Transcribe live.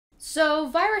So,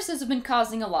 viruses have been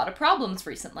causing a lot of problems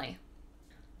recently.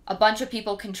 A bunch of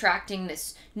people contracting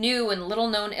this new and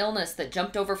little-known illness that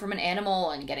jumped over from an animal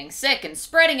and getting sick and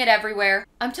spreading it everywhere.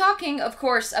 I'm talking, of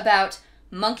course, about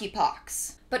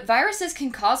monkeypox. But viruses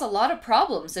can cause a lot of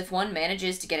problems if one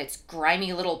manages to get its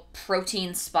grimy little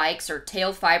protein spikes or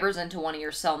tail fibers into one of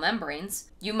your cell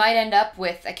membranes. You might end up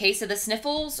with a case of the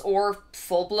sniffles or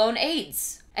full-blown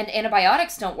AIDS. And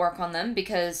antibiotics don't work on them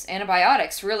because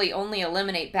antibiotics really only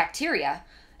eliminate bacteria.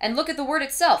 And look at the word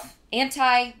itself,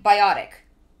 antibiotic.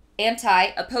 Anti,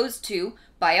 opposed to,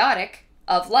 biotic,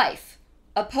 of life.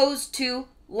 Opposed to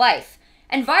life.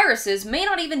 And viruses may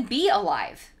not even be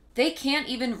alive. They can't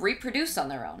even reproduce on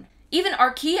their own. Even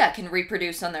archaea can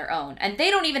reproduce on their own, and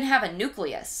they don't even have a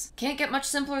nucleus. Can't get much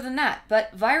simpler than that,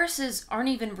 but viruses aren't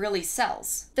even really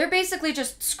cells. They're basically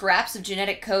just scraps of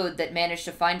genetic code that managed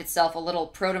to find itself a little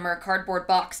protomer cardboard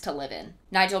box to live in.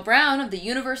 Nigel Brown of the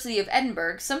University of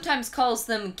Edinburgh sometimes calls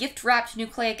them gift-wrapped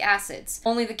nucleic acids,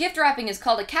 only the gift wrapping is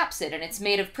called a capsid and it's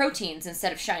made of proteins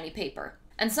instead of shiny paper.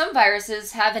 And some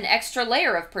viruses have an extra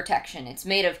layer of protection. It's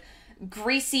made of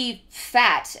greasy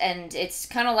fat, and it's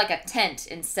kind of like a tent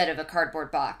instead of a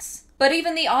cardboard box. But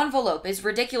even the envelope is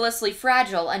ridiculously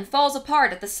fragile and falls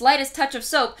apart at the slightest touch of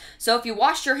soap, so if you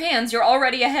wash your hands, you're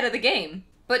already ahead of the game.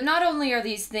 But not only are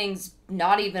these things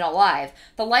not even alive,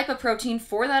 the lipoprotein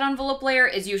for that envelope layer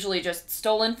is usually just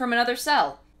stolen from another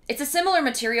cell. It's a similar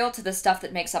material to the stuff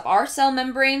that makes up our cell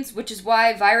membranes, which is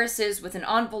why viruses with an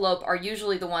envelope are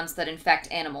usually the ones that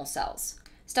infect animal cells.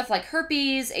 Stuff like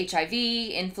herpes, HIV,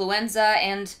 influenza,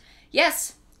 and,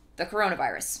 yes, the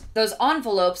coronavirus. Those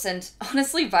envelopes, and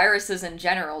honestly viruses in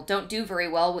general, don't do very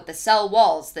well with the cell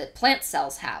walls that plant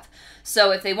cells have.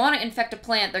 So if they want to infect a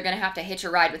plant, they're going to have to hitch a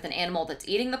ride with an animal that's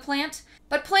eating the plant.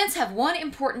 But plants have one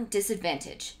important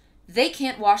disadvantage. They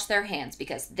can't wash their hands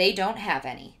because they don't have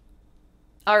any.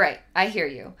 Alright, I hear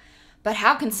you. But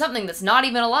how can something that's not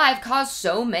even alive cause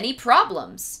so many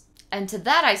problems? And to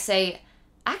that I say,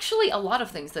 actually, a lot of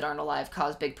things that aren't alive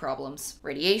cause big problems.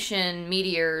 Radiation,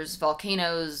 meteors,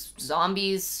 volcanoes,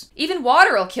 zombies. Even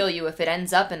water will kill you if it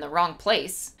ends up in the wrong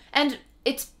place. And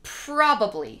it's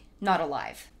probably not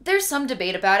alive. There's some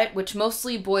debate about it, which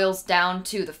mostly boils down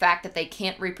to the fact that they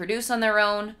can't reproduce on their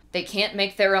own, they can't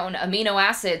make their own amino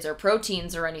acids or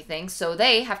proteins or anything, so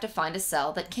they have to find a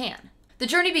cell that can. The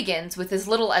journey begins with as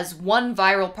little as one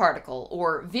viral particle,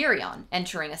 or virion,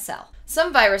 entering a cell.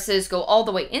 Some viruses go all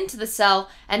the way into the cell,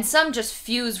 and some just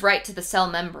fuse right to the cell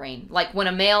membrane, like when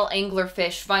a male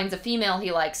anglerfish finds a female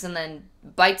he likes and then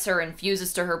bites her and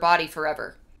fuses to her body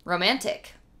forever.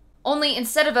 Romantic. Only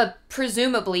instead of a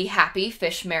presumably happy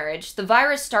fish marriage, the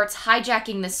virus starts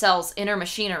hijacking the cell's inner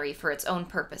machinery for its own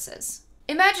purposes.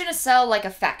 Imagine a cell like a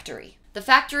factory. The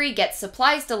factory gets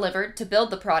supplies delivered to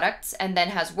build the products and then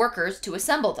has workers to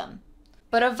assemble them.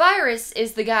 But a virus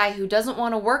is the guy who doesn't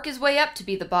want to work his way up to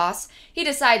be the boss. He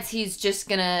decides he's just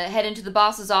gonna head into the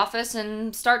boss's office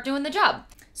and start doing the job.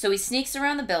 So he sneaks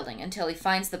around the building until he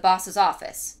finds the boss's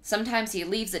office. Sometimes he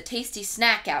leaves a tasty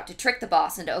snack out to trick the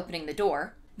boss into opening the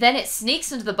door. Then it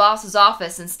sneaks into the boss's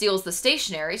office and steals the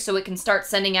stationery so it can start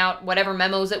sending out whatever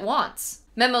memos it wants.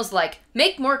 Memos like,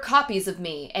 make more copies of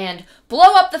me, and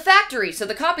blow up the factory so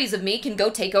the copies of me can go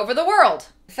take over the world.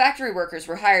 The factory workers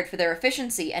were hired for their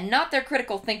efficiency and not their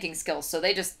critical thinking skills, so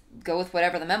they just go with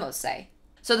whatever the memos say.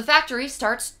 So the factory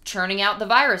starts churning out the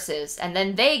viruses, and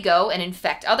then they go and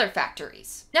infect other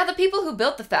factories. Now the people who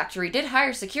built the factory did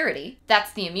hire security.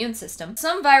 That's the immune system.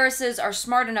 Some viruses are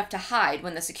smart enough to hide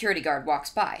when the security guard walks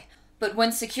by. But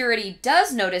when security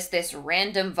does notice this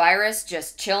random virus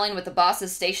just chilling with the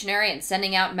boss's stationery and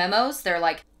sending out memos, they're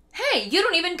like, hey, you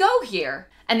don't even go here!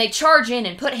 And they charge in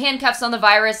and put handcuffs on the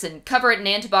virus and cover it in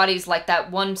antibodies like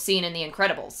that one scene in The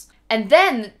Incredibles. And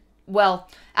then, well,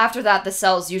 after that the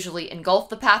cells usually engulf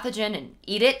the pathogen and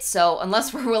eat it, so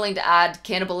unless we're willing to add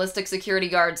cannibalistic security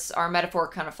guards, our metaphor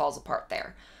kind of falls apart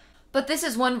there. But this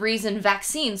is one reason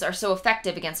vaccines are so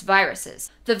effective against viruses.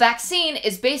 The vaccine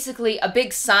is basically a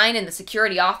big sign in the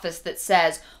security office that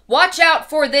says, watch out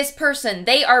for this person,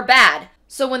 they are bad.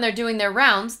 So when they're doing their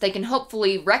rounds, they can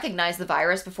hopefully recognize the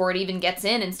virus before it even gets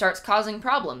in and starts causing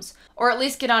problems, or at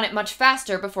least get on it much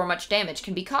faster before much damage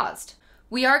can be caused.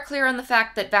 We are clear on the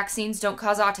fact that vaccines don't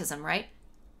cause autism, right?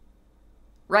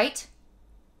 Right?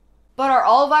 But are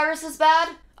all viruses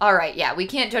bad? Alright, yeah, we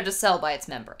can't judge a cell by its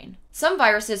membrane. Some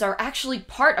viruses are actually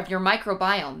part of your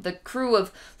microbiome, the crew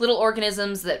of little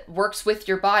organisms that works with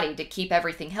your body to keep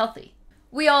everything healthy.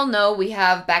 We all know we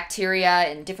have bacteria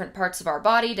in different parts of our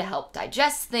body to help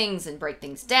digest things and break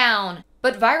things down.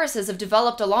 But viruses have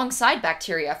developed alongside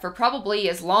bacteria for probably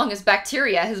as long as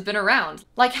bacteria has been around.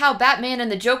 Like how Batman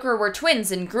and the Joker were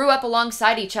twins and grew up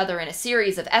alongside each other in a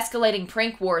series of escalating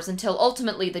prank wars until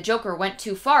ultimately the Joker went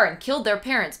too far and killed their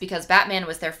parents because Batman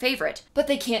was their favorite. But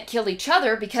they can't kill each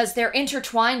other because they're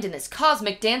intertwined in this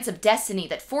cosmic dance of destiny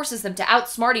that forces them to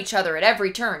outsmart each other at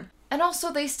every turn. And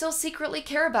also, they still secretly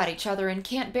care about each other and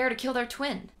can't bear to kill their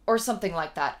twin. Or something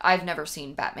like that. I've never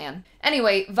seen Batman.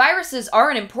 Anyway, viruses are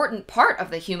an important part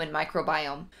of the human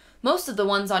microbiome. Most of the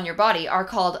ones on your body are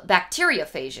called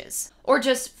bacteriophages, or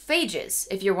just phages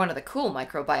if you're one of the cool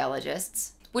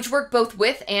microbiologists, which work both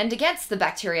with and against the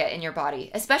bacteria in your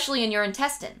body, especially in your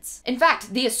intestines. In fact,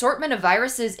 the assortment of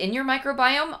viruses in your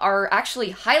microbiome are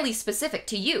actually highly specific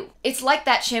to you. It's like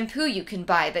that shampoo you can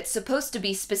buy that's supposed to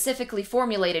be specifically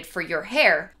formulated for your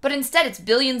hair, but instead it's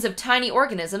billions of tiny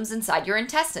organisms inside your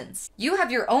intestines. You have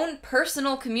your own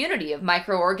personal community of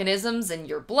microorganisms in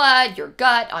your blood, your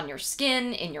gut, on your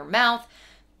skin, in your mouth,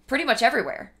 pretty much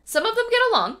everywhere. Some of them get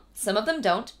along, some of them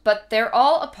don't, but they're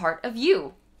all a part of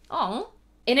you. Aww.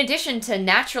 In addition to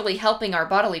naturally helping our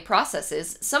bodily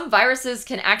processes, some viruses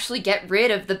can actually get rid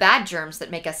of the bad germs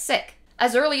that make us sick.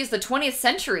 As early as the 20th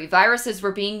century, viruses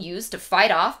were being used to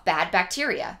fight off bad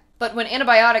bacteria. But when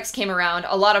antibiotics came around,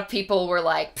 a lot of people were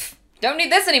like, don't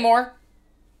need this anymore.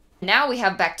 Now we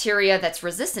have bacteria that's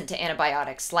resistant to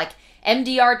antibiotics, like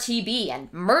MDR-TB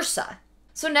and MRSA.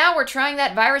 So now we're trying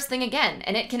that virus thing again,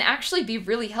 and it can actually be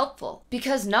really helpful.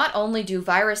 Because not only do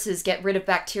viruses get rid of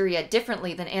bacteria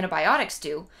differently than antibiotics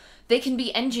do, they can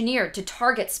be engineered to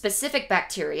target specific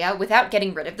bacteria without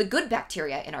getting rid of the good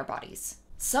bacteria in our bodies.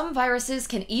 Some viruses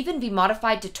can even be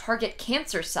modified to target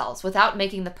cancer cells without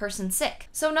making the person sick.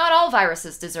 So not all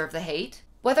viruses deserve the hate.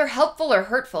 Whether helpful or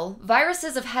hurtful,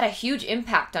 viruses have had a huge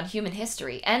impact on human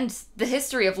history, and the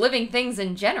history of living things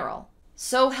in general.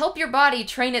 So help your body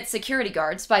train its security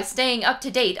guards by staying up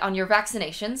to date on your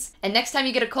vaccinations, and next time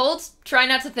you get a cold, try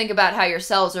not to think about how your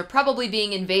cells are probably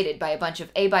being invaded by a bunch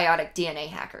of abiotic DNA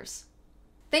hackers.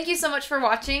 Thank you so much for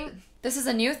watching. This is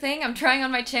a new thing I'm trying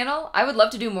on my channel. I would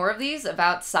love to do more of these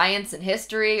about science and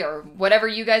history or whatever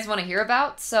you guys want to hear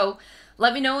about, so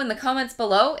let me know in the comments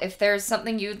below if there's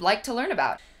something you'd like to learn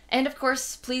about. And of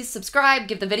course, please subscribe,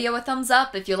 give the video a thumbs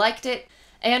up if you liked it,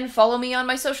 and follow me on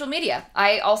my social media.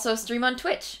 I also stream on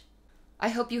Twitch. I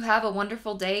hope you have a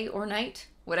wonderful day or night,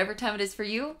 whatever time it is for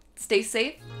you. Stay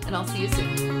safe, and I'll see you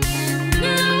soon.